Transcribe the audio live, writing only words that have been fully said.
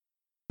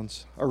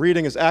Our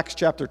reading is Acts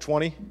chapter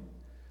 20,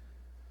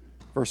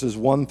 verses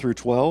 1 through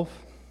 12.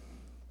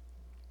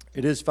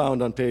 It is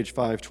found on page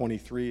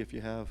 523 if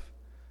you have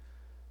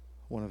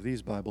one of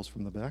these Bibles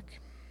from the back.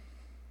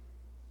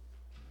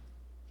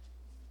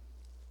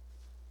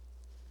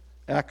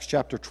 Acts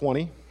chapter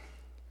 20,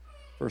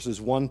 verses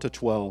 1 to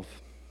 12.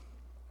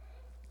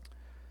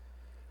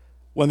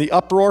 When the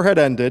uproar had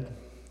ended,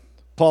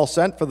 Paul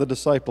sent for the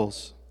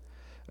disciples,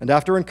 and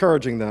after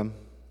encouraging them,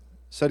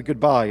 said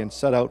goodbye and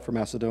set out for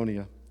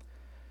Macedonia.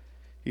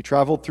 He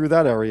traveled through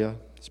that area,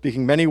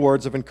 speaking many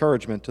words of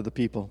encouragement to the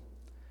people,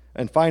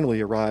 and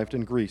finally arrived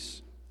in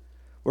Greece,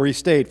 where he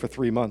stayed for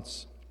 3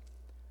 months.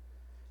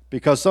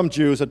 Because some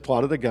Jews had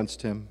plotted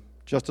against him,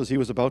 just as he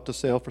was about to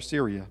sail for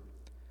Syria,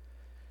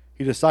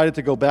 he decided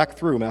to go back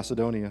through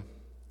Macedonia.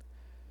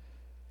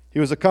 He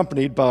was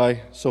accompanied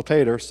by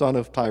Sopater, son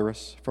of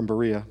Pyrrhus, from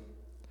Berea,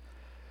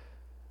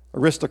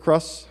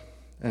 Aristarchus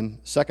and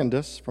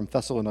Secundus from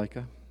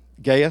Thessalonica,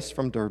 Gaius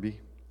from Derbe,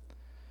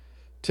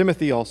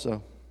 Timothy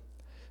also,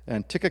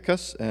 and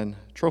Eutychus and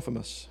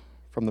Trophimus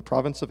from the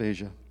province of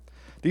Asia.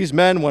 These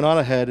men went on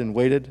ahead and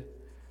waited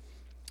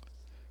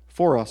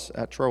for us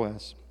at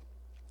Troas.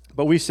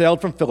 But we sailed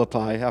from Philippi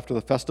after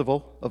the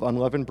festival of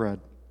unleavened bread,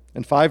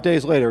 and 5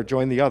 days later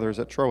joined the others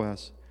at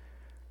Troas,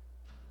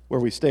 where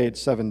we stayed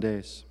 7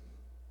 days.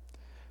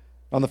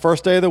 On the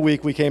first day of the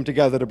week we came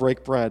together to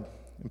break bread,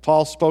 and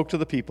Paul spoke to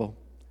the people,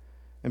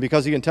 and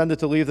because he intended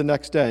to leave the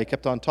next day,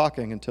 kept on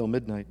talking until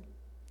midnight.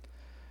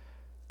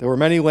 There were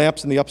many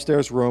lamps in the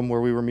upstairs room where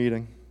we were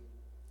meeting.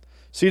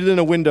 Seated in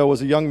a window was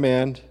a young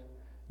man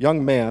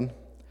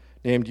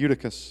named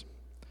Eutychus,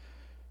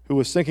 who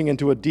was sinking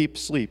into a deep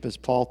sleep as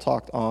Paul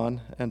talked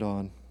on and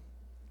on.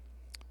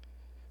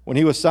 When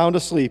he was sound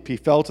asleep, he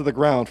fell to the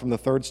ground from the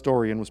 3rd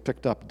story and was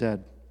picked up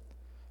dead.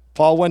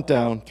 Paul went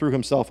down, threw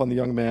himself on the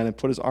young man, and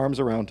put his arms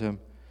around him.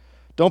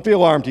 "Don't be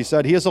alarmed," he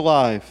said, "he is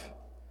alive."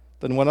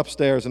 Then went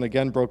upstairs and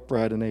again broke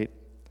bread and ate.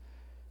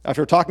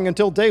 After talking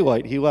until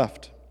daylight, he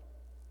left.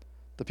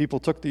 The people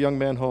took the young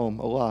man home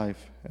alive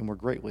and were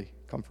greatly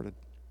comforted.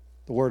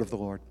 The word of the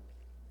Lord.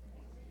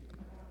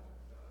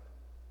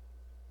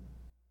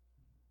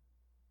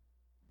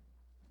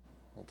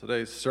 Well,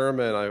 today's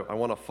sermon, I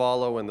want to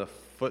follow in the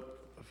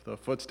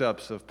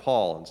footsteps of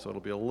Paul, and so it'll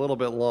be a little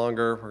bit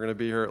longer. We're going to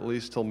be here at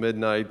least till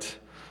midnight.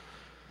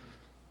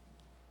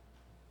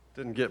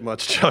 Didn't get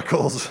much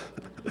chuckles.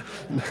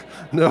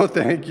 No,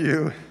 thank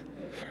you,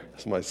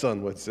 as my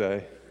son would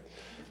say.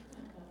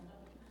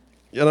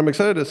 Yeah, and I'm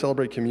excited to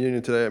celebrate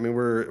communion today. I mean,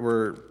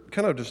 we're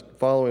kind of just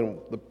following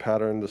the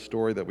pattern, the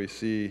story that we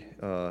see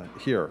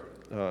here.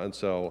 And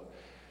so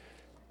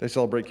they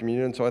celebrate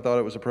communion, so I thought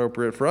it was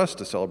appropriate for us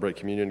to celebrate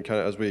communion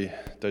kind of as we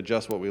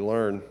digest what we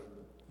learn.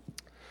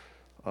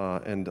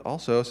 And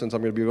also, since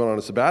I'm going to be going on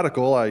a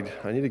sabbatical, I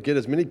need to get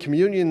as many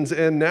communions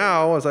in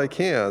now as I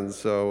can.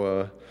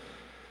 So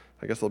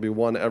I guess there'll be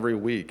one every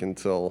week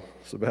until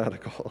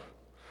sabbatical.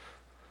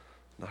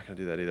 Not going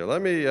to do that either.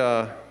 Let me...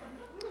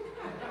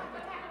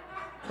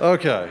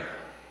 Okay,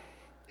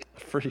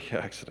 freak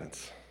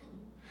accidents.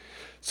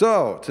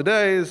 So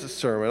today's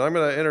sermon, I'm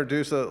going to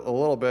introduce it a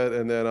little bit,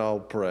 and then I'll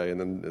pray,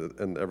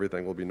 and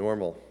everything will be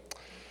normal.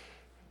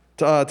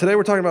 Today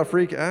we're talking about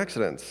freak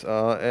accidents,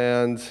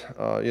 and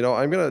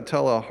I'm going to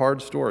tell a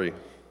hard story.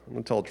 I'm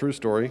going to tell a true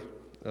story,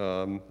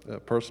 a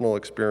personal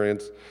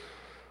experience.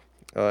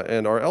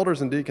 And our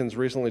Elders and Deacons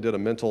recently did a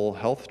mental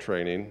health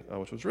training,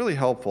 which was really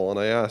helpful. And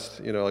I asked,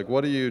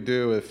 what do you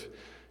do if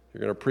you're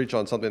going to preach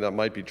on something that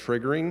might be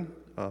triggering?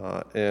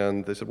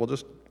 And they said, well,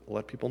 just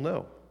let people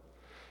know.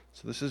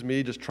 So this is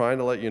me just trying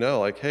to let you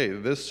know, hey,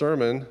 this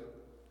sermon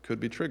could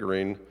be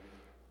triggering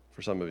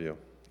for some of you.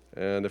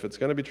 And if it's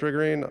going to be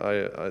triggering,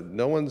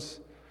 no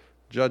one's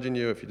judging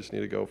you if you just need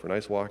to go for a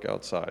nice walk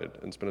outside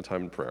and spend a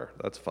time in prayer.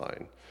 That's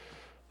fine.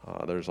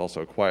 There's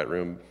also a quiet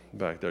room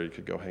back there you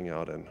could go hang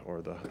out in,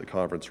 or the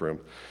conference room.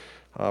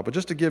 But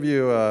just to give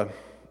you, a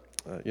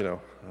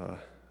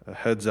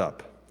heads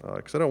up,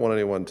 because I don't want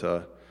anyone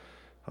to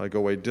go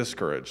away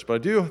discouraged. But I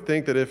do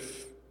think that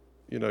if,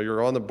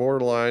 you're on the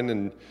borderline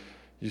and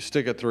you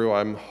stick it through,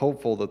 I'm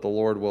hopeful that the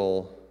Lord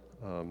will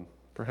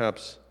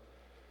perhaps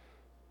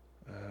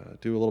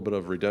do a little bit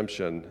of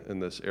redemption in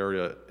this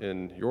area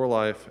in your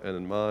life and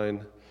in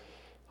mine,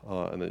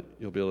 and that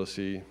you'll be able to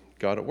see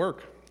God at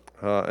work.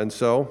 And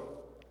so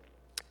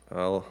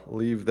I'll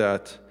leave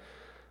that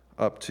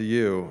up to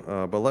you.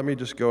 But let me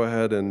just go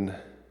ahead and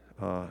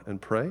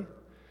pray,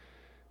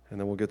 and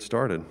then we'll get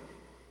started.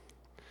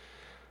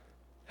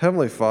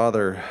 Heavenly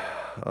Father,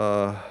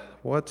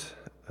 what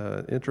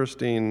an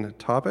interesting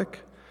topic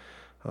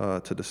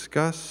to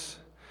discuss.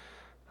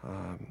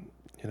 I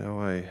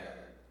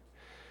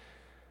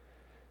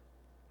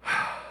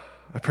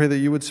pray that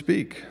you would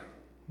speak.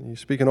 You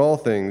speak in all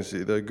things,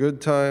 the good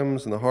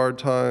times and the hard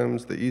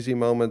times, the easy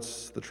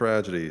moments, the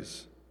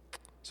tragedies.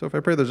 So if I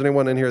pray there's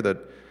anyone in here that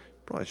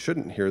probably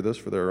shouldn't hear this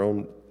for their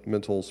own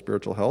mental,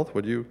 spiritual health,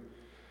 would you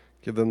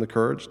give them the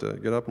courage to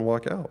get up and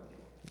walk out?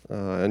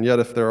 And yet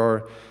if there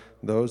are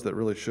those that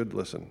really should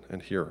listen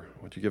and hear,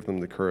 would you give them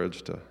the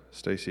courage to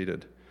stay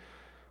seated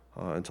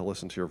and to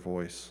listen to your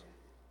voice.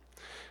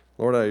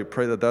 Lord, I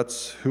pray that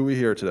that's who we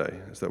hear today,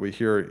 is that we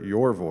hear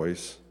your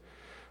voice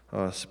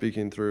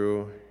speaking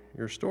through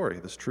your story,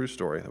 this true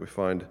story that we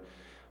find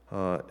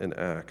in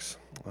Acts.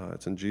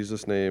 It's in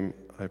Jesus' name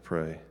I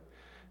pray.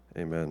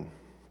 Amen.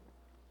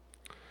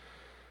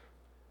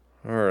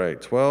 All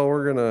right, well,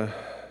 we're going to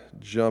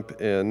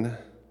jump in.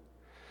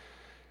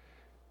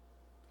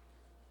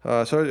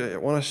 So I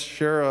want to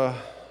share a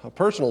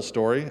personal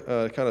story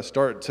to kind of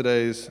start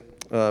today's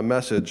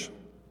message.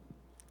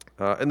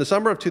 In the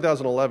summer of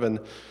 2011,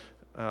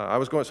 I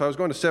was going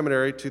to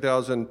seminary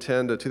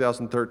 2010 to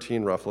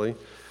 2013 roughly,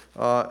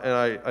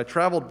 and I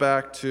traveled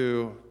back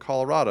to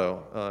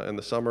Colorado in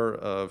the summer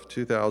of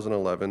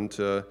 2011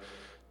 to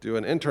do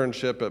an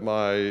internship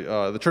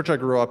at the church I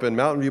grew up in,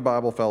 Mountain View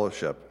Bible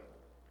Fellowship.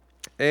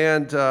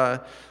 And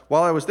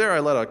while I was there, I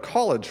led a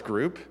college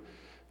group,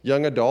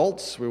 young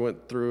adults. We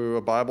went through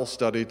a Bible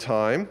study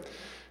time.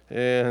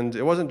 And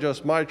it wasn't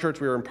just my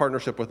church. We were in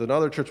partnership with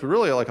another church. But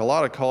really, like a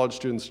lot of college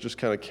students just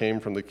kind of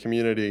came from the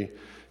community,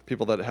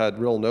 people that had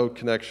no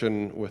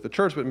connection with the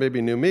church, but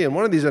maybe knew me. And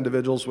one of these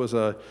individuals was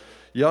a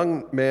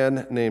young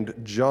man named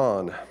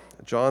John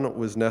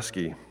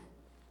Wisniewski.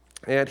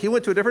 And he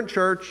went to a different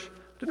church.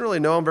 Didn't really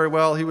know him very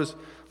well. He was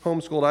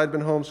homeschooled. I'd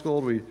been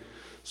homeschooled. We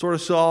sort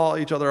of saw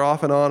each other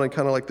off and on in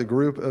kind of like the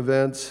group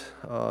events.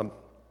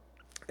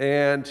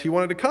 And he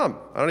wanted to come.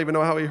 I don't even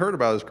know how he heard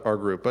about our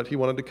group, but he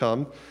wanted to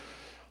come.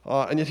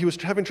 And yet he was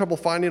having trouble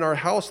finding our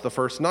house the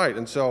first night.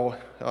 And so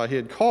he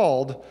had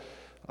called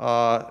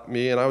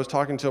me, and I was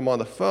talking to him on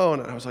the phone,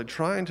 and I was like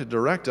trying to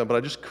direct him, but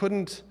I just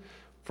couldn't,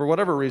 for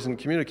whatever reason,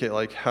 communicate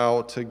like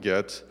how to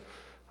get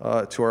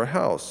to our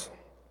house.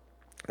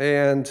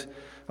 And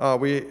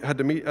we had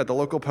to meet at the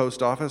local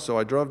post office, so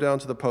I drove down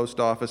to the post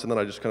office, and then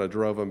I just kind of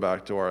drove him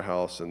back to our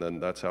house, and then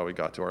that's how we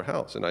got to our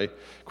house. And I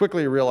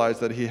quickly realized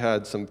that he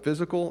had some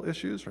physical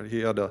issues, right?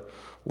 He had a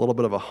little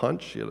bit of a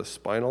hunch. He had a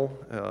spinal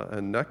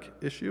and neck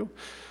issue.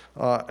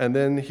 And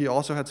then he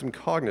also had some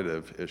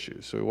cognitive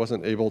issues, so he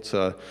wasn't able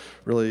to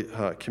really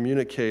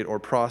communicate or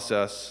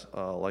process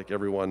like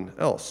everyone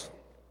else.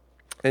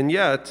 And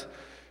yet,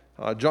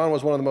 John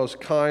was one of the most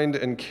kind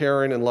and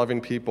caring and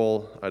loving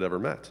people I'd ever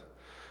met.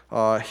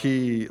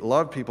 He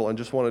loved people and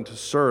just wanted to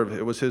serve.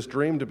 It was his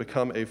dream to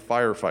become a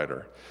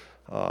firefighter,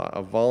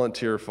 a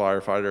volunteer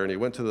firefighter, and he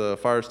went to the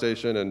fire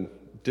station and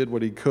did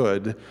what he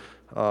could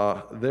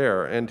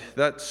there. And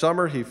that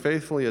summer, he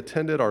faithfully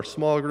attended our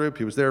small group.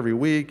 He was there every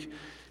week.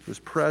 He was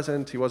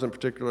present. He wasn't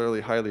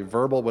particularly highly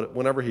verbal, but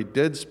whenever he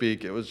did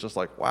speak, it was just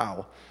like,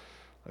 wow,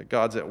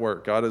 God's at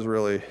work. God is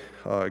really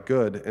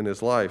good in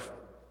his life.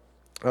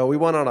 We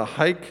went on a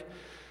hike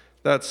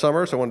that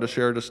summer, so I wanted to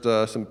share just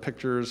some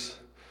pictures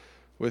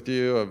with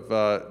you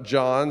of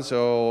John.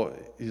 So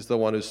he's the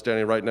one who's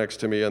standing right next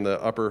to me in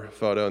the upper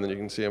photo, and then you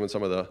can see him in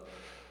some of the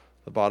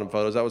bottom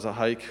photos. That was a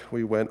hike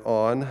we went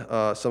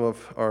on, some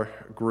of our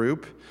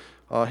group.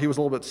 He was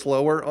a little bit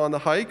slower on the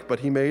hike, but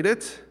he made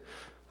it,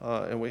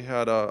 and we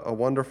had a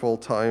wonderful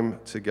time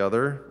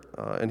together.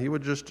 And he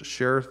would just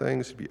share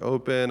things, he'd be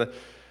open.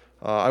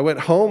 I went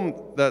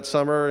home that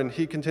summer, and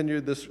he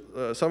continued this.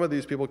 Some of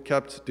these people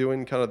kept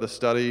doing kind of the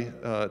study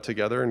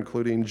together,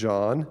 including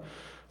John.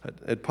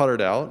 It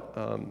puttered out.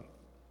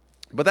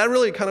 But that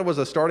really kind of was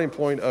a starting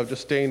point of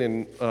just staying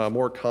in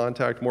more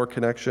contact, more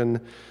connection.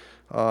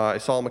 I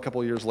saw him a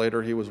couple of years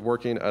later. He was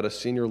working at a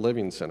senior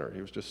living center.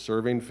 He was just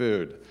serving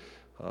food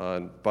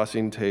and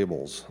bussing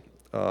tables.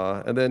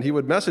 And then he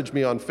would message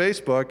me on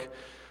Facebook.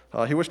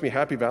 He wished me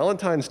happy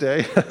Valentine's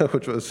Day,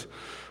 which was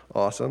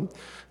awesome.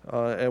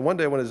 And one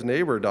day when his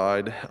neighbor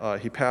died,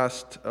 he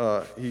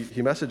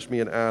messaged me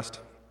and asked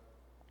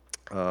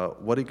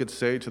what he could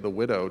say to the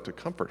widow to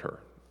comfort her.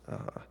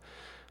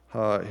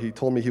 He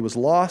told me he was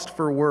lost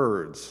for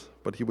words,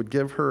 but he would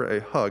give her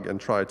a hug and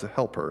try to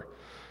help her.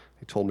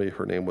 He told me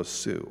her name was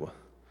Sue.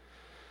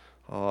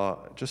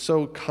 Just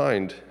so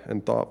kind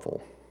and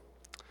thoughtful.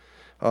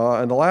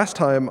 And the last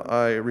time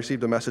I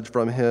received a message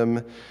from him,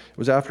 it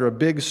was after a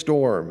big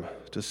storm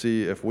to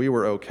see if we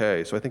were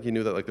okay. So I think he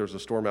knew that there was a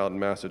storm out in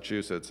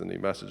Massachusetts, and he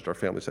messaged our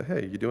family, said,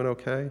 "Hey, you doing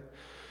okay?"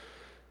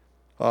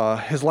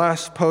 His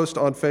last post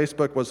on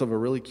Facebook was of a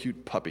really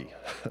cute puppy.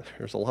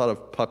 There's a lot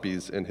of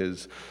puppies in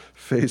his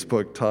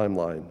Facebook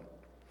timeline.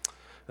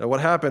 And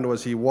what happened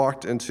was he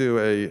walked into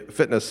a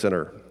fitness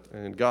center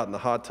and got in the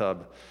hot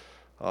tub,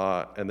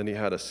 and then he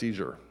had a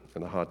seizure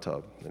in the hot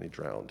tub, and he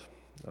drowned.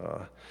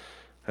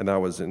 And that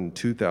was in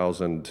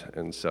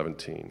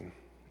 2017.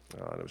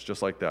 And it was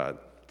just like that,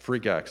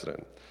 freak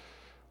accident,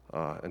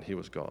 and he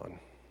was gone.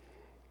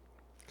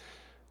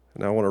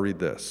 Now I want to read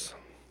this.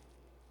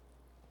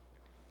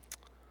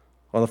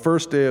 On the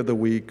first day of the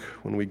week,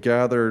 when we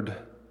gathered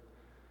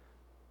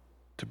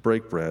to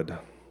break bread,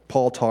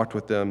 Paul talked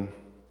with them,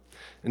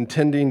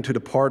 intending to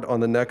depart on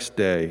the next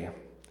day,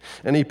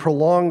 and he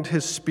prolonged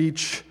his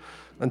speech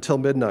until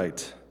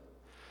midnight.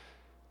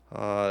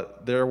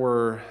 There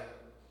were,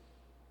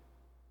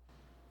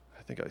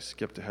 I think I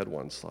skipped ahead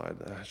one slide.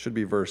 It should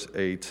be verse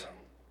 8.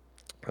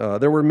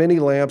 There were many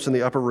lamps in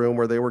the upper room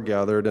where they were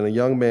gathered, and a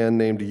young man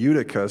named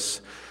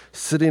Eutychus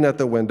sitting at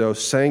the window,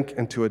 sank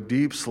into a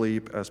deep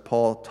sleep as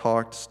Paul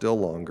talked still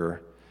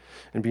longer.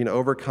 And being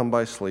overcome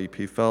by sleep,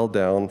 he fell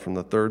down from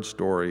the third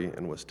story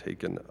and was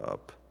taken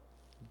up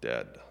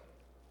dead.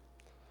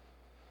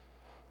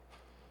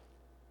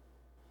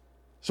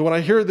 So when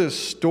I hear this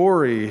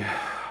story,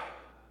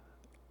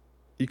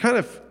 it kind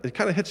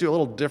of hits you a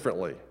little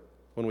differently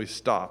when we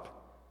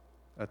stop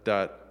at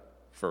that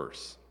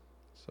verse.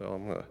 So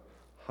I'm going to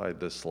hide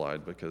this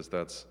slide because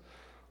that's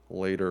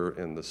later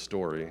in the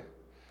story.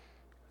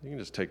 You can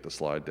just take the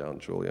slide down,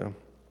 Julia.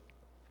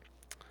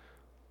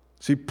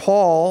 See,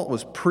 Paul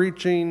was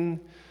preaching.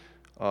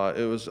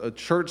 It was a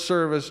church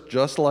service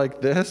just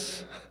like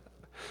this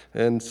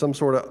in some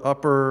sort of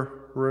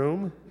upper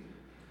room.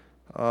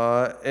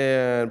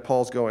 And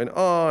Paul's going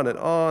on and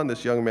on.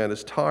 This young man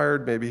is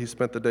tired. Maybe he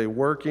spent the day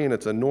working.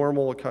 It's a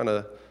normal kind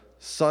of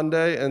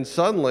Sunday. And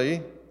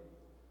suddenly,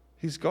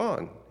 he's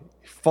gone.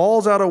 He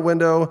falls out a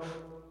window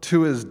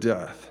to his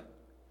death.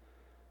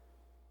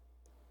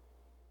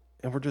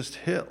 And we're just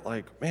hit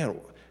like, man,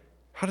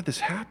 how did this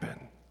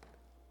happen?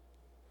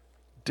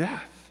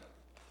 Death.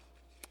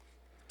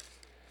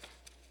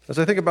 As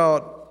I think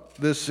about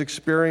this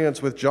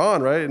experience with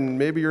John, right, and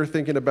maybe you're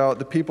thinking about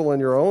the people in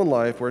your own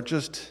life where it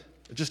just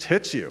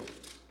hits you,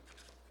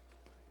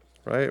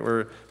 right,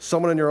 where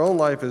someone in your own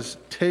life is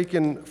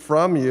taken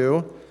from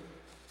you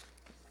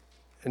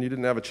and you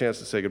didn't have a chance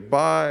to say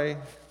goodbye.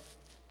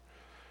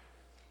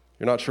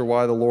 You're not sure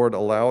why the Lord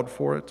allowed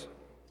for it.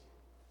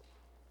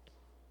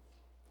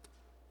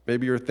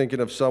 Maybe you're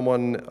thinking of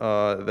someone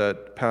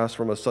that passed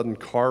from a sudden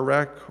car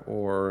wreck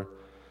or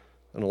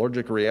an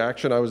allergic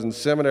reaction. I was in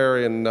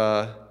seminary and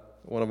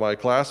one of my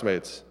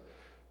classmates,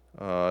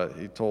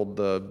 he told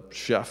the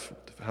chef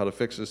how to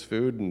fix his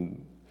food,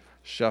 and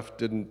chef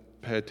didn't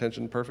pay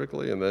attention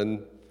perfectly, and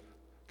then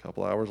a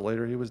couple hours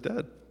later he was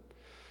dead.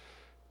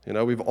 You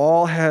know, we've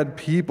all had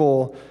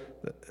people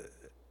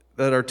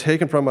that are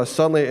taken from us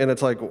suddenly, and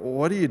it's like,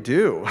 what do you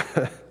do?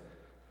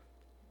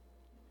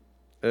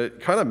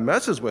 It kind of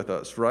messes with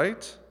us,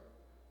 right?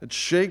 It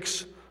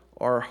shakes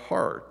our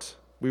heart.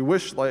 We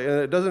wish, and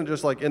it doesn't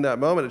just like in that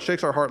moment, it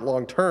shakes our heart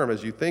long term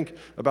as you think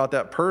about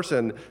that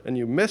person and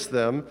you miss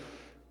them,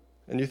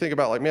 and you think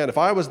about like, man, if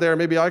I was there,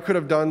 maybe I could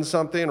have done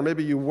something, or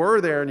maybe you were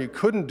there and you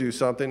couldn't do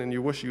something and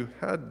you wish you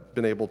had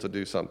been able to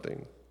do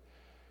something.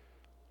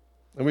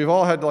 And we've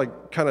all had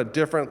like kind of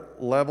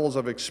different levels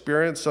of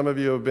experience. Some of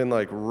you have been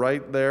like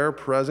right there,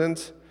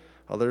 present.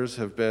 Others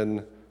have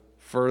been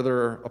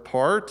further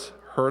apart,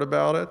 heard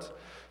about it.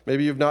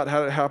 Maybe you've not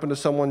had it happen to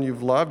someone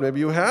you've loved. Maybe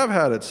you have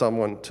had it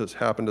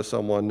happen to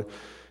someone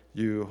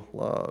you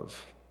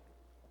love.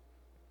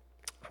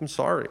 I'm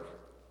sorry.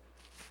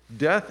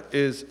 Death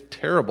is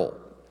terrible.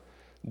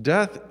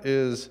 Death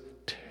is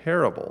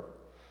terrible.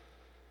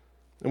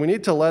 And we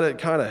need to let it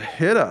kind of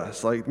hit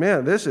us. Like,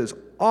 man, this is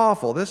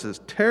awful. This is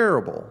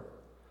terrible.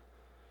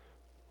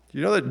 Do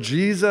you know that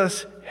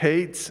Jesus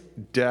hates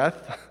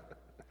death?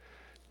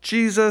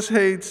 Jesus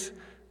hates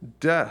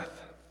death.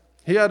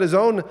 He had his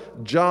own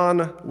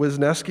John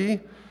Wisniewski,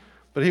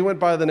 but he went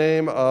by the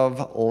name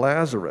of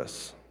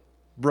Lazarus,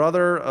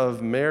 brother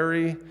of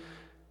Mary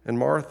and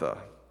Martha.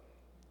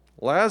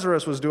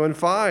 Lazarus was doing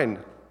fine,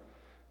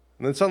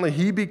 and then suddenly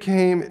he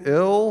became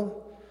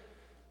ill,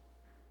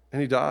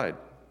 and he died.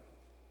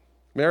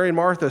 Mary and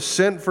Martha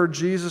sent for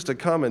Jesus to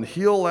come and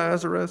heal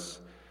Lazarus.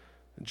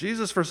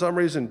 Jesus, for some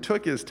reason,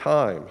 took his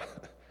time,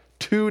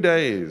 2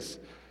 days.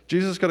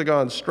 Jesus could have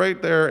gone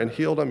straight there and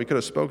healed him. He could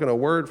have spoken a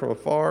word from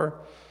afar.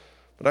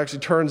 But actually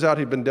turns out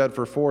he'd been dead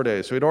for 4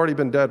 days. So he'd already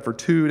been dead for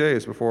 2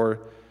 days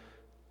before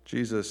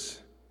Jesus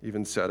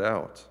even set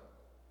out.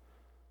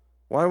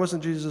 Why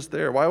wasn't Jesus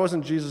there? Why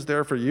wasn't Jesus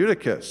there for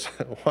Eutychus?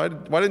 Why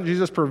didn't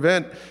Jesus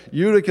prevent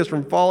Eutychus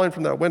from falling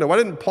from that window? Why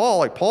didn't Paul,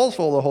 like Paul's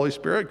full of the Holy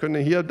Spirit,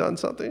 couldn't he have done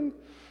something?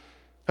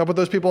 How about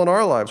those people in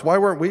our lives? Why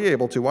weren't we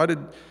able to? Why did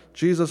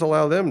Jesus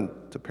allow them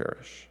to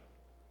perish?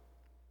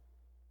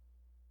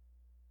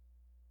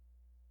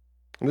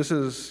 And this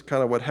is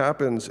kind of what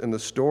happens in the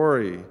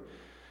story.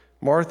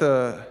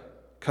 Martha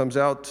comes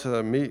out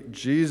to meet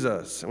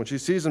Jesus. And when she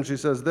sees him, she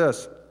says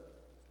this.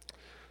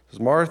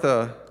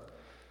 Martha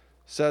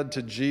said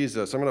to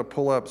Jesus, I'm going to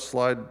pull up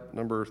slide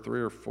number 3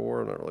 or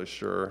 4. I'm not really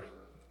sure.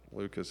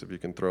 Lucas, if you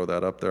can throw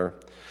that up there.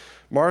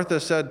 Martha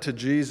said to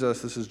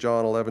Jesus, this is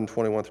John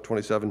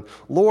 11:21-27,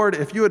 Lord,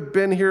 if you had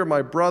been here,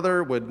 my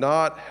brother would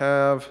not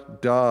have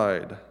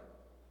died.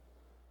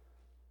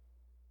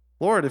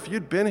 Lord, if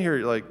you'd been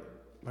here, like,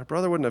 my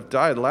brother wouldn't have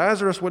died.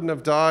 Lazarus wouldn't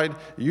have died.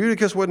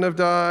 Eutychus wouldn't have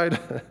died.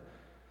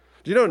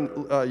 Do you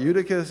know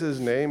Eutychus'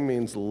 name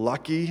means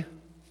lucky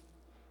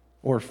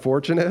or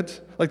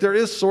fortunate? Like, there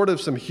is sort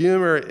of some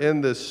humor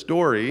in this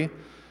story.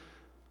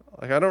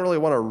 Like, I don't really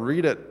want to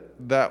read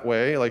it that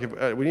way. Like,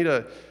 we need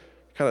to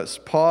kind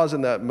of pause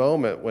in that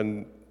moment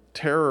when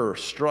terror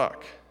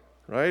struck,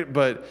 right?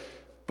 But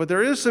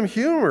there is some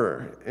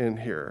humor in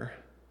here.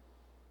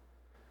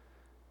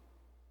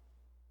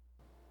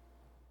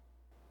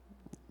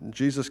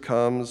 Jesus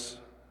comes.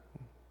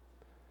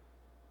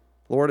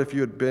 Lord, if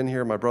you had been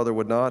here, my brother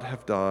would not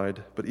have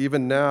died. But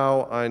even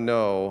now I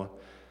know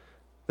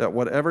that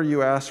whatever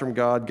you ask from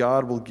God,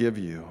 God will give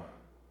you."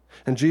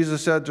 And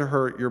Jesus said to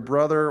her, "Your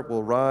brother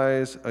will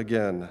rise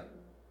again."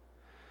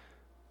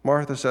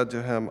 Martha said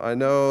to him, "I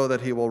know that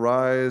he will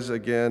rise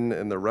again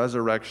in the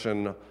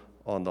resurrection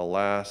on the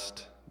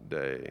last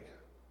day."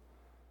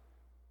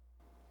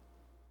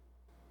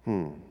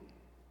 So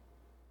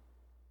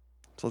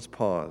let's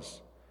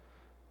pause.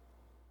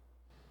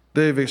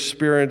 They've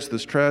experienced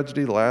this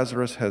tragedy.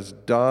 Lazarus has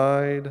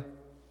died.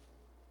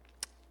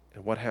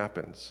 And what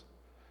happens?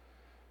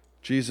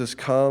 Jesus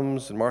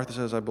comes, and Martha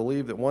says, "I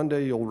believe that one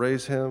day you'll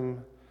raise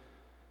him."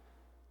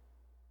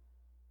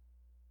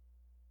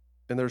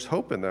 And there's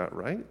hope in that,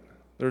 right?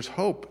 There's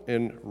hope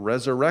in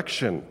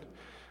resurrection.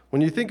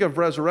 When you think of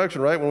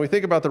resurrection, right? When we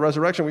think about the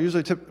resurrection, we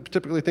usually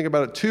typically think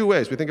about it two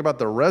ways. We think about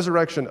the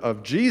resurrection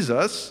of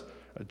Jesus.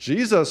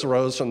 Jesus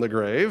rose from the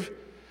grave.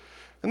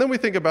 And then we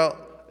think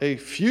about a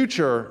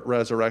future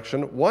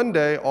resurrection. One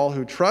day, all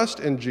who trust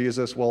in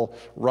Jesus will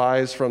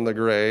rise from the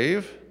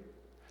grave.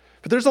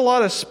 But there's a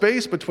lot of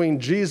space between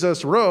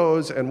Jesus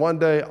rose and one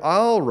day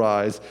I'll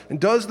rise. And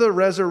does the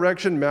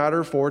resurrection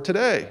matter for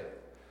today?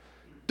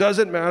 Does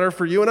it matter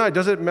for you and I?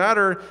 Does it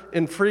matter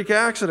in freak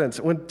accidents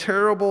when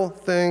terrible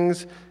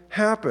things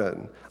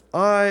happen?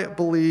 I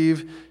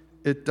believe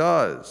it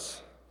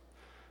does.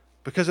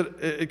 Because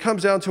it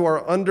comes down to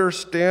our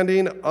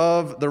understanding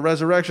of the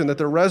resurrection, that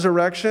the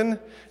resurrection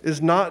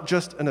is not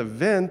just an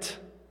event,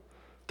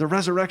 the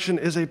resurrection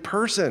is a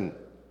person.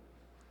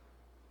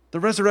 The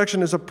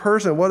resurrection is a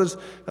person. What does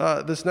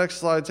this next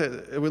slide say?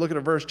 We look at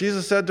a verse.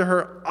 Jesus said to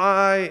her,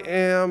 "I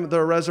am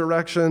the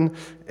resurrection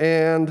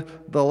and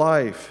the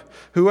life.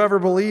 Whoever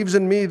believes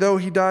in me, though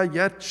he die,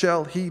 yet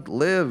shall he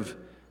live.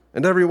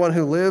 And everyone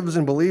who lives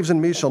and believes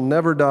in me shall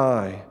never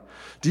die.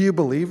 Do you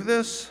believe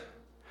this?"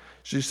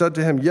 She said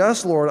to him,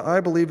 "Yes, Lord,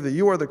 I believe that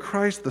you are the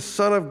Christ, the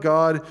Son of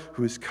God,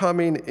 who is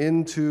coming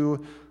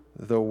into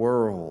the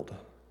world."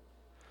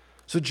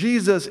 So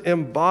Jesus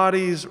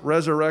embodies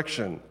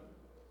resurrection,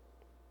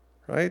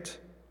 right?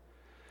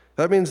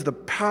 That means the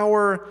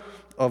power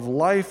of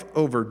life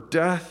over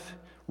death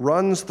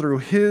runs through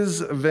his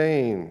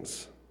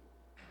veins.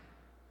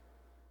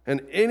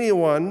 And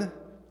anyone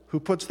who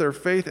puts their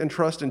faith and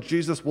trust in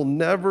Jesus will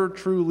never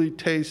truly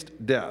taste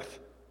death,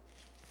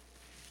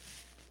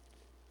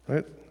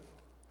 right?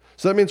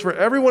 So that means for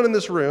everyone in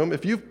this room,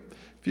 if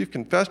you've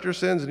confessed your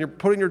sins and you're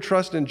putting your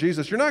trust in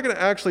Jesus, you're not going to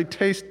actually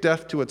taste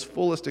death to its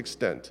fullest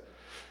extent.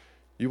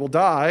 You will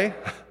die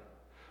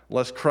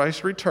unless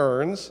Christ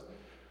returns,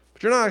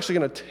 but you're not actually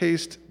going to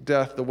taste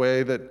death the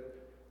way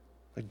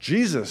that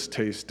Jesus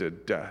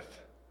tasted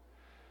death.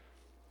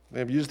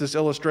 I've used this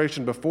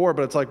illustration before,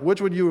 but it's like, which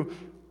would you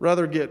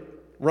rather get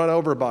run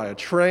over by, a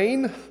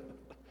train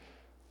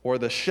or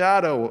the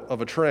shadow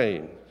of a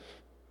train?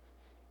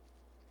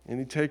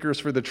 Any takers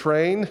for the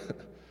train?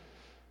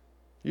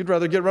 You'd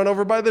rather get run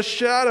over by the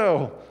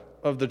shadow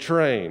of the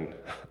train.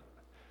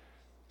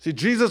 See,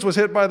 Jesus was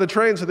hit by the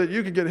train so that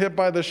you could get hit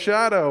by the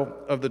shadow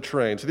of the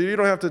train, so that you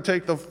don't have to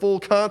take the full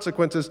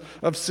consequences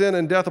of sin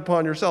and death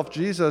upon yourself.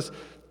 Jesus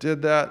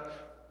did that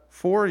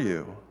for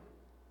you.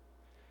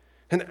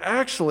 And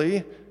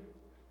actually,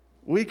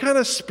 we kind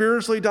of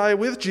spiritually die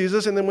with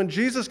Jesus, and then when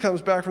Jesus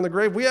comes back from the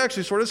grave, we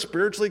actually sort of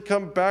spiritually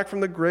come back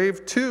from the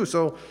grave too.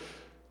 So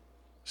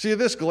see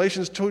this,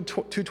 Galatians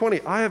 2:20,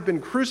 "I have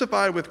been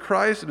crucified with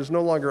Christ. It is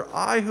no longer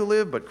I who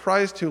live, but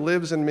Christ who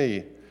lives in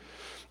me.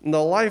 In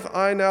the life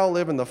I now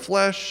live in the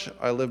flesh,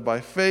 I live by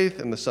faith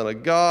in the Son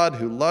of God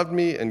who loved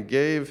me and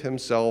gave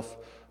himself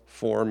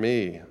for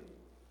me."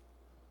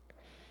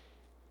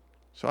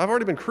 So I've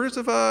already been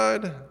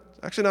crucified. It's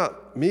actually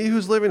not me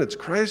who's living, it's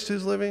Christ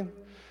who's living.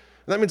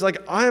 And that means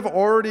I have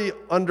already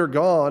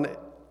undergone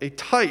a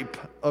type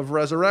of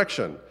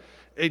resurrection,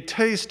 a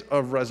taste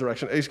of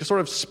resurrection, a sort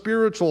of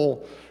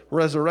spiritual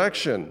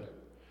resurrection.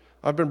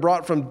 I've been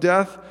brought from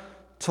death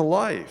to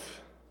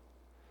life.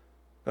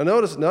 Now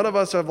notice, none of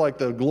us have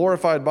the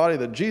glorified body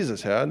that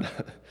Jesus had.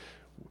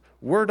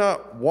 We're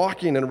not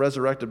walking in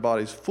resurrected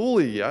bodies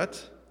fully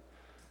yet,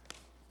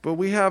 but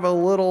we have a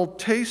little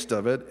taste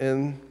of it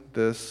in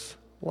this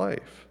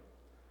life.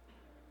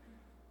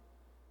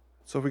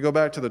 So if we go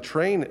back to the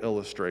train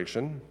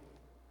illustration,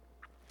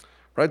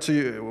 right? So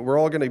we're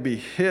all going to be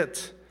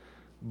hit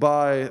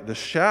by the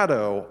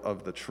shadow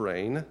of the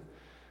train.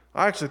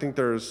 I actually think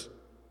there's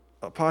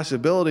a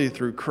possibility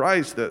through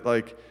Christ that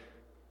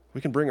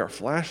we can bring our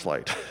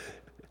flashlight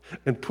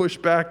and push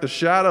back the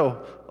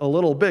shadow a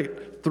little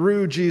bit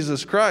through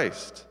Jesus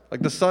Christ.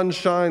 The sun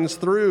shines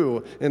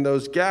through in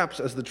those gaps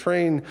as the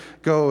train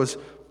goes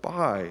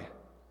by.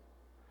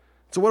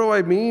 So what do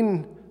I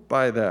mean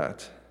by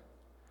that?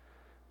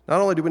 Not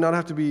only do we not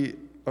have to be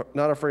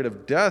not afraid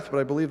of death, but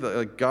I believe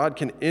that God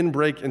can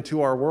inbreak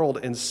into our world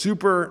in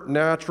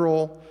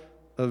supernatural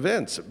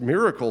events,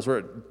 miracles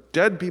where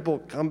dead people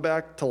come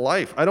back to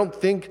life. I don't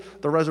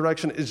think the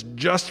resurrection is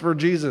just for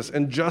Jesus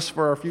and just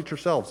for our future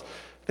selves.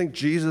 I think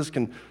Jesus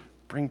can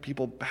bring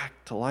people back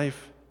to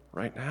life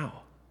right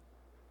now.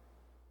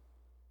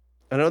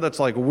 I know that's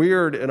like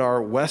weird in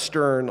our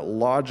Western,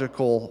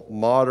 logical,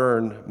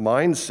 modern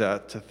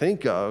mindset to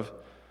think of.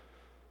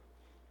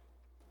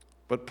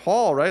 But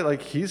Paul, right,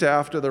 like he's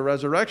after the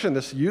resurrection.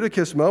 This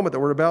Eutychus moment that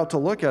we're about to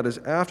look at is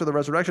after the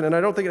resurrection. And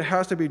I don't think it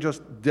has to be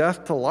just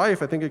death to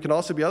life. I think it can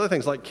also be other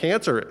things like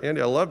cancer.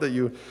 Andy, I love that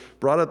you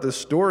brought up this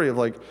story of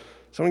like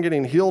someone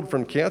getting healed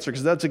from cancer,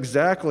 because that's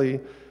exactly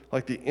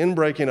like the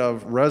inbreaking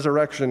of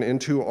resurrection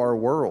into our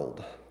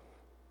world.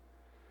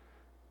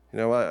 You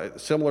know, a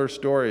similar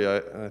story, I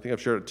think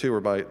I've shared it too,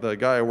 where the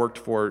guy I worked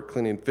for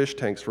cleaning fish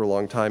tanks for a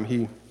long time,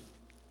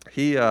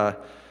 it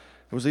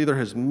was either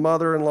his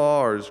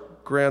mother-in-law or his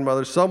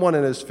grandmother, someone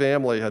in his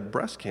family had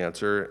breast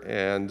cancer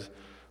and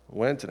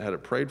went and had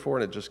it prayed for,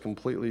 and it just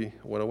completely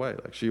went away.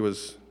 Like she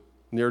was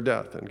near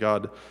death, and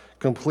God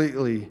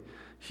completely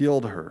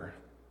healed her.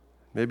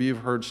 Maybe you've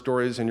heard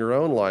stories in your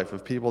own life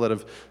of people that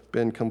have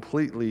been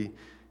completely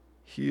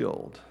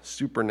healed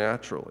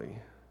supernaturally.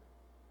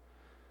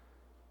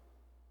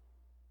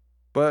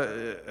 But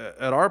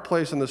at our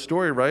place in the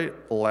story, right,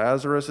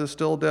 Lazarus is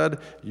still dead,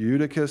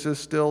 Eutychus is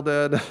still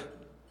dead.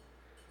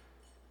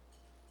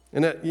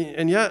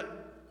 And yet,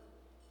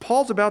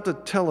 Paul's about to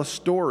tell a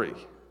story,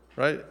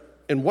 right?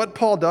 And what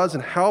Paul does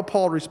and how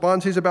Paul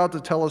responds, he's about to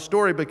tell a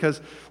story,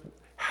 because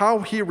how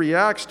he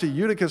reacts to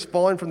Eutychus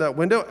falling from that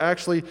window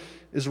actually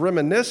is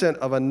reminiscent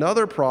of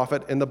another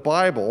prophet in the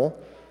Bible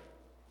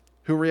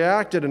who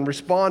reacted and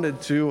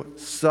responded to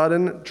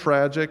sudden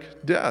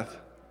tragic death.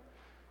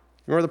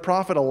 Remember the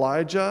prophet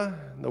Elijah,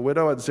 the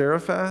widow at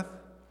Zarephath?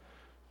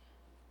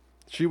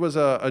 She was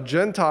a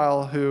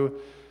Gentile who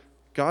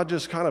God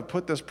just kind of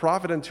put this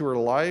prophet into her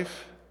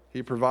life.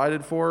 He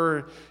provided for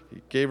her.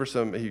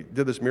 He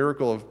did this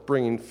miracle of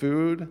bringing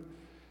food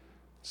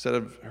instead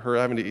of her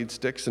having to eat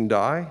sticks and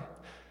die.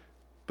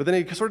 But then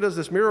he sort of does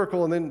this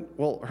miracle, and then,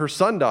 her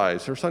son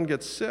dies. Her son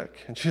gets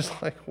sick. And she's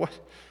like, what?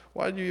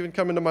 Why did you even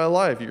come into my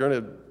life? You're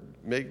going to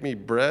make me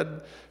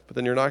bread, but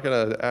then you're not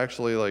going to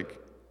actually,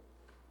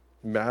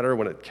 matter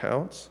when it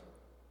counts?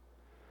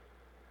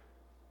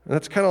 And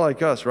that's kind of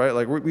like us, right?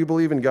 Like, we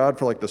believe in God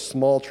for, the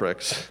small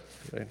tricks,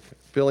 right?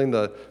 Filling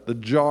the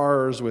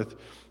jars with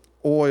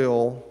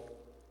oil.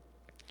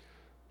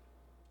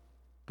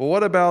 But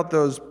what about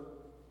those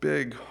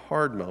big,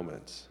 hard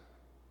moments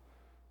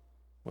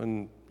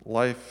when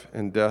life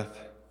and death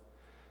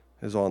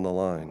is on the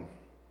line?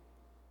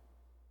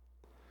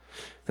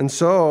 And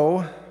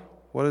so,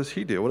 what does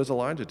he do? What does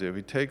Elijah do?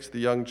 He takes the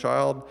young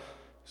child,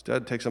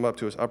 instead takes him up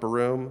to his upper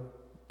room,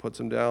 puts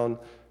him down.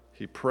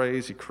 He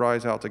prays, he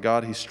cries out to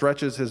God. He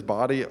stretches his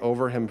body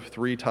over him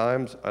 3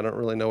 times. I don't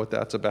really know what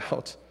that's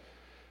about.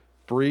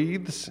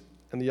 Breathes,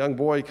 and the young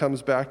boy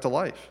comes back to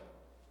life.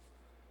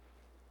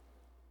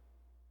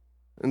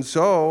 And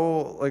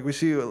so, we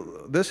see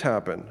this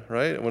happen,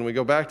 right? When we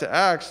go back to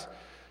Acts,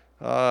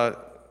 and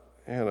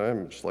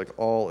I'm just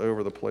all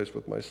over the place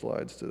with my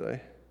slides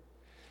today.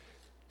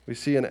 We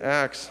see in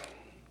Acts,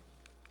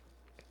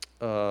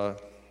 and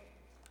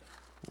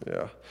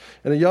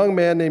a young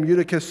man named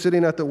Eutychus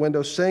sitting at the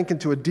window sank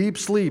into a deep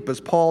sleep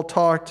as Paul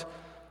talked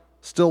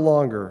still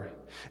longer.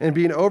 And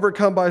being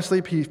overcome by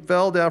sleep, he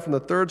fell down from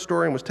the 3rd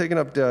story and was taken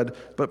up dead.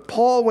 But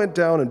Paul went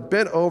down and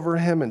bent over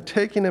him, and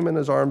taking him in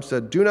his arms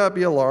said, "Do not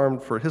be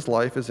alarmed, for his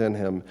life is in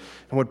him."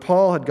 And when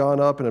Paul had gone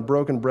up and had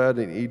broken bread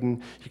and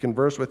eaten, he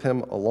conversed with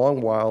him a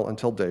long while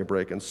until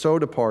daybreak, and so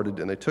departed,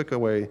 and they took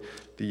away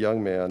the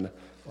young man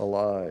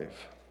alive.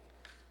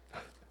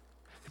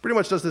 He pretty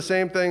much does the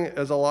same thing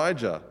as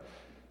Elijah,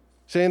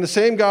 saying the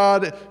same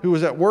God who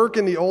was at work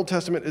in the Old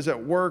Testament is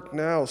at work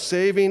now,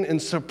 saving in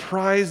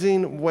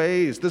surprising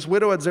ways. This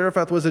widow at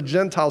Zarephath was a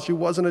Gentile. She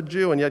wasn't a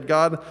Jew, and yet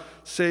God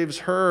saves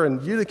her.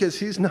 And Eutychus,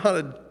 he's not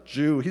a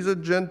Jew. He's a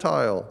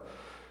Gentile.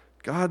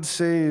 God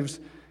saves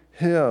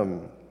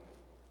him.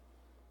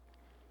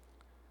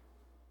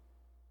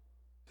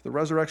 The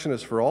resurrection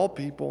is for all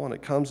people, and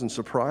it comes in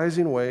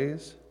surprising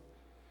ways.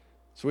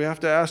 So we have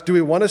to ask, do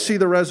we want to see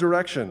the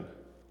resurrection?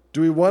 Do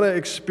we want to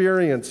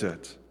experience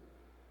it?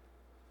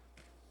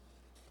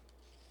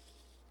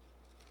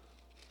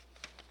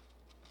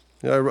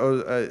 I've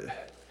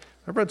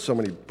read so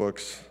many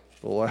books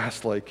the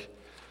last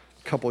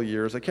couple of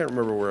years. I can't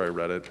remember where I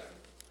read it,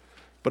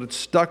 but it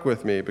stuck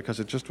with me because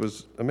it just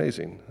was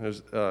amazing.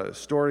 There's a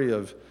story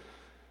of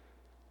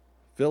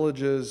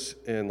villages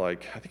in I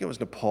think it was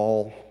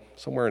Nepal,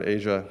 somewhere in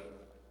Asia,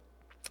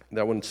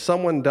 that when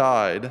someone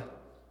died,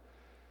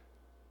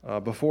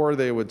 before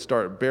they would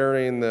start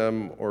burying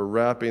them or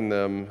wrapping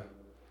them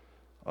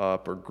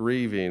up or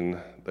grieving,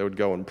 they would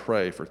go and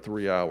pray for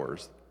 3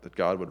 hours that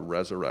God would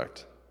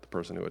resurrect the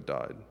person who had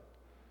died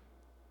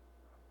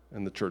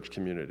in the church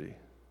community.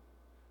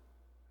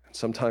 And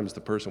sometimes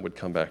the person would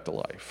come back to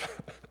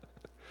life.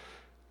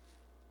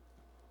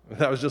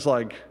 That was just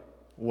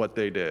what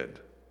they did,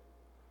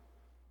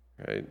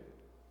 right?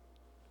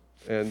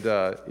 And,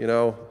 I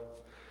was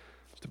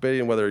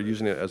debating whether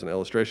using it as an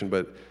illustration,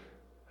 but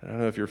I don't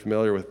know if you're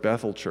familiar with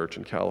Bethel Church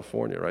in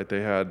California, right?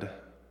 They had,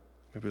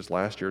 maybe it was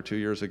last year or 2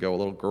 years ago, a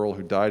little girl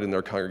who died in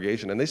their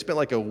congregation, and they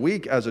spent a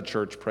week as a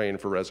church praying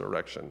for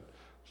resurrection.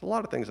 There's a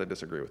lot of things I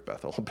disagree with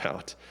Bethel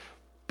about,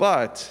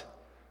 but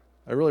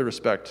I really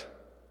respect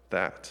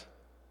that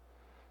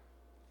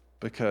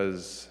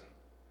because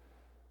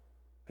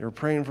they were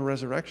praying for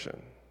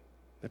resurrection.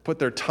 They put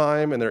their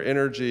time and their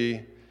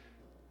energy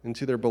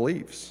into their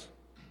beliefs.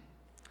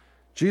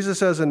 Jesus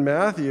says in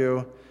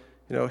Matthew,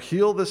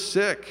 heal the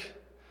sick.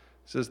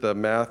 This is the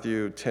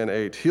Matthew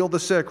 10:8. Heal the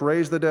sick,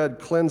 raise the dead,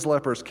 cleanse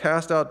lepers,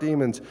 cast out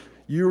demons.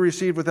 You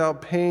receive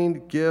without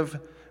pain, give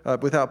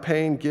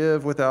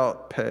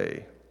without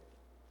pay.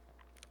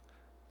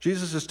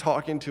 Jesus is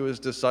talking to his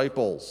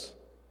disciples,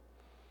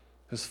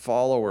 his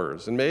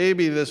followers. And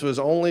maybe this was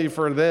only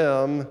for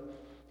them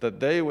that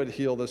they would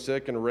heal the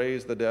sick and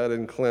raise the dead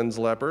and cleanse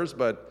lepers.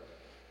 But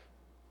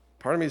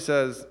part of me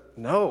says,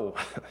 no,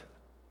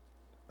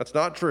 that's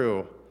not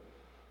true.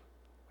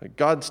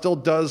 God still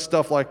does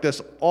stuff like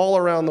this all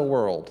around the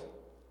world.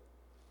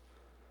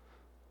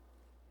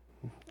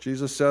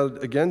 Jesus said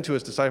again to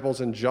his disciples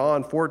in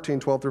John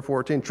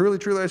 14:12-14, truly,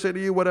 truly, I say to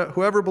you,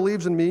 whoever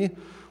believes in me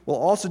will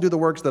also do the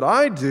works that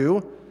I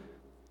do.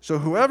 So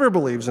whoever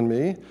believes in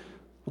me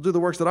will do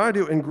the works that I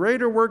do, and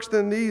greater works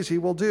than these he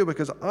will do,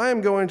 because I am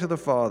going to the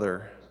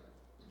Father.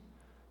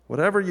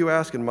 Whatever you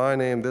ask in my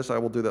name, this I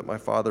will do, that my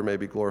Father may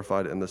be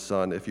glorified in the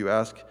Son. If you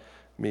ask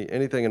me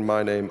anything in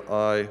my name,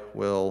 I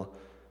will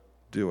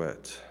do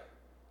it.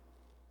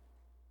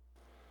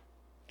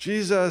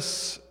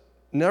 Jesus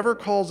never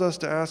calls us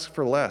to ask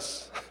for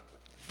less.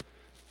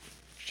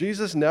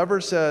 Jesus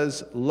never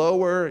says,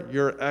 lower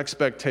your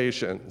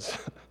expectations.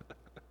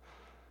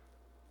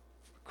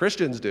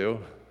 Christians do.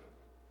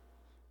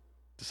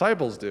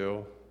 Disciples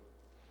do.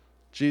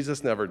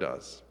 Jesus never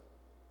does.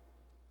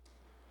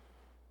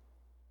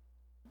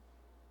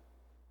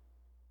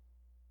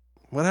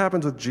 What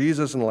happens with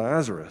Jesus and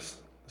Lazarus?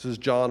 This is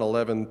John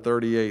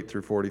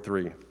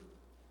 11:38-43.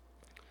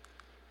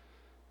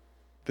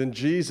 Then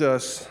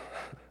Jesus,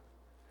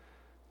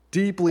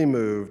 deeply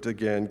moved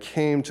again,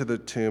 came to the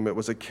tomb. It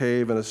was a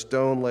cave, and a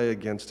stone lay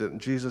against it.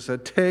 And Jesus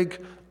said, take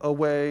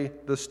away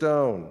the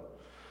stone.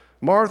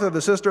 Martha,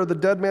 the sister of the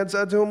dead man,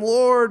 said to him,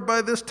 Lord,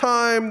 by this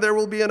time there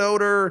will be an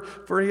odor,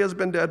 for he has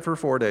been dead for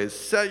 4 days.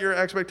 Set your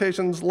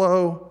expectations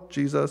low,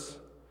 Jesus.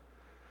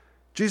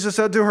 Jesus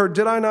said to her,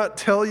 did I not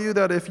tell you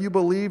that if you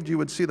believed, you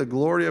would see the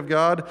glory of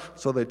God?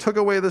 So they took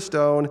away the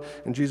stone,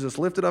 and Jesus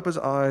lifted up his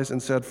eyes and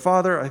said,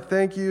 Father, I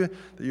thank you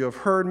that you have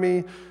heard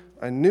me.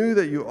 I knew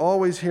that you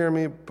always hear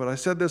me, but I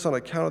said this on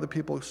account of the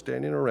people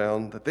standing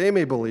around, that they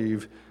may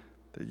believe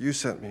that you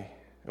sent me.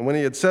 And when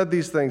he had said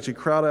these things, he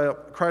cried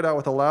out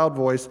with a loud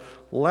voice,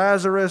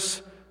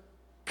 Lazarus,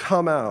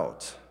 come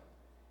out.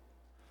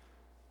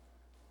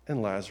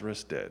 And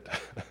Lazarus did.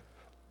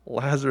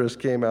 Lazarus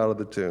came out of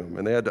the tomb,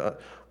 and they had to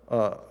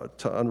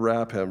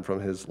unwrap him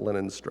from his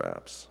linen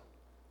straps.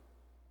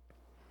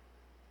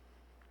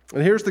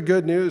 And here's the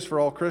good news for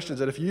all Christians,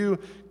 that if you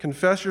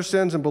confess your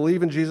sins and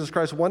believe in Jesus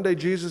Christ, one day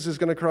Jesus is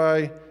going to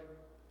cry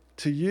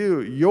to you,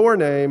 your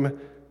name,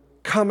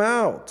 come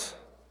out.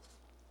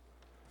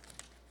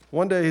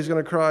 One day he's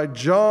going to cry,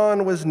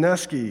 John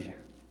Wisniewski,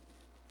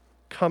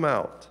 come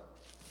out.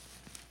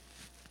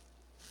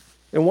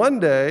 And one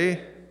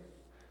day,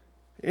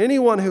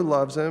 anyone who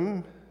loves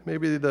him,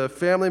 maybe the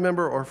family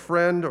member or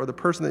friend or the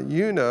person that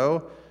you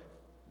know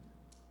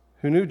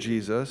who knew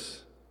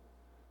Jesus,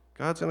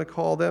 God's going to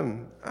call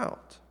them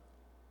out.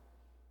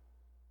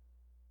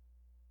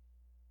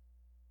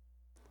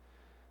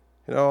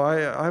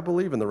 I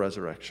believe in the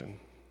resurrection.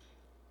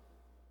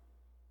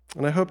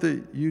 And I hope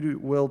that you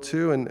will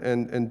too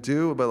and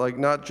do, but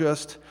not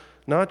just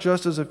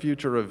as a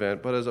future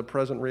event, but as a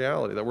present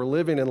reality, that we're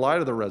living in light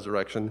of the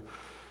resurrection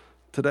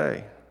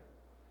today.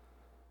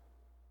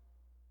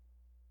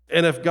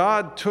 And if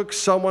God took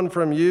someone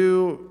from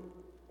you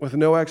with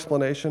no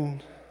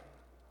explanation,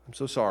 I'm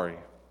so sorry.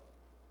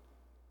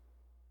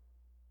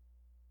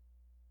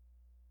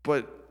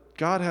 But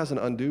God has an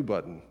undo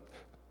button.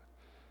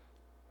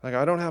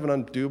 I don't have an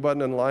undo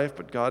button in life,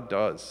 but God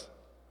does.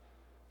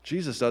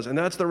 Jesus does, and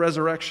that's the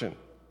resurrection.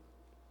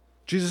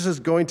 Jesus is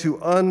going to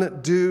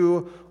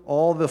undo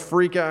all the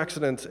freak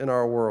accidents in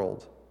our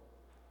world.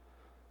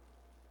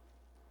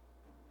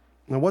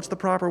 Now, what's the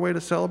proper way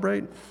to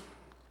celebrate?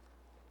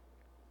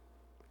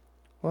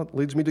 Well, it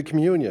leads me to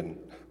communion.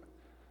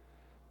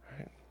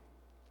 Right?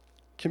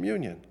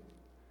 Communion.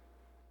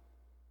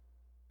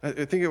 I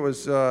think it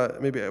was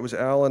maybe it was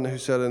Alan who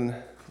said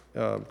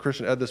in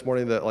Christian Ed this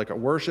morning that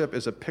worship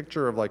is a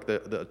picture of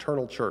the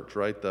eternal church,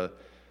 right? The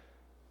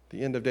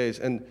end of days,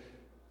 and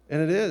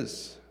it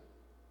is.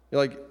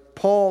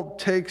 Paul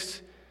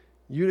takes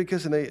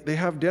Eutychus and they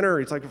have dinner.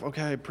 He's like,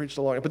 okay, I preached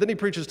a long, but then he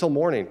preaches till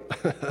morning.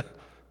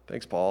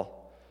 Thanks,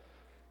 Paul.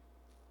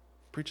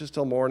 Preaches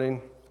till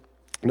morning.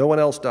 No one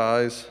else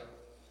dies.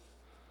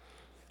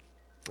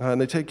 And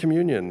they take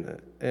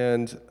communion.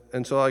 And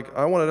so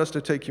I wanted us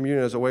to take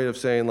communion as a way of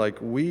saying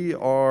we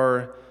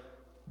are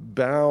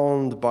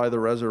bound by the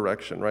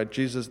resurrection, right?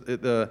 Jesus,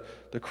 the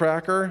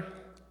cracker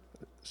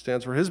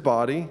stands for his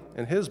body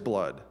and his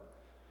blood.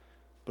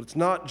 But it's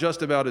not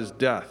just about his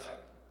death.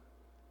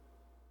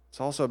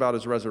 It's also about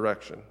his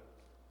resurrection.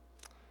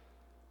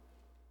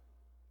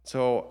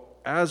 So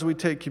as we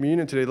take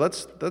communion today,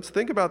 let's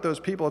think about those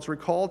people. Let's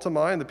recall to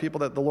mind the people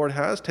that the Lord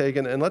has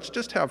taken, and let's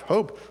just have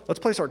hope. Let's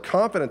place our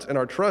confidence and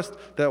our trust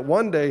that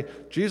one day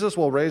Jesus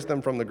will raise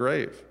them from the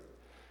grave.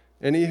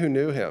 Any who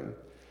knew him.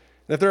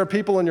 And if there are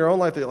people in your own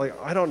life that like,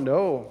 I don't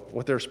know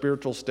what their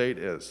spiritual state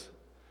is,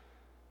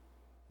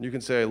 you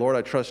can say, Lord,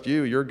 I trust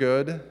you. You're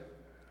good.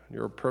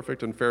 You're a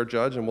perfect and fair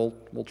judge, and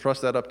we'll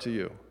trust that up to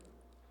you.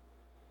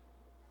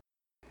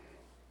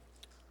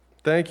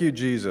 Thank you,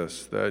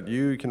 Jesus, that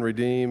you can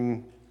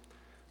redeem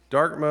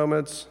dark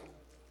moments,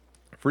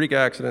 freak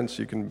accidents.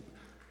 You can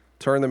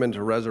turn them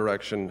into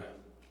resurrection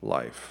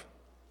life.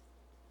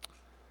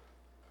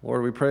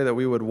 Lord, we pray that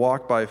we would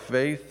walk by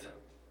faith,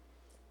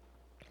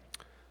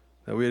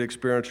 that we would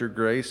experience your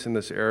grace in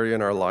this area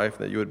in our life,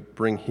 that you would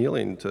bring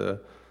healing to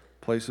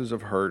places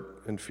of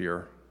hurt and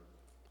fear.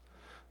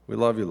 We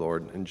love you,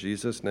 Lord. In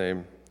Jesus'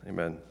 name,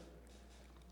 amen.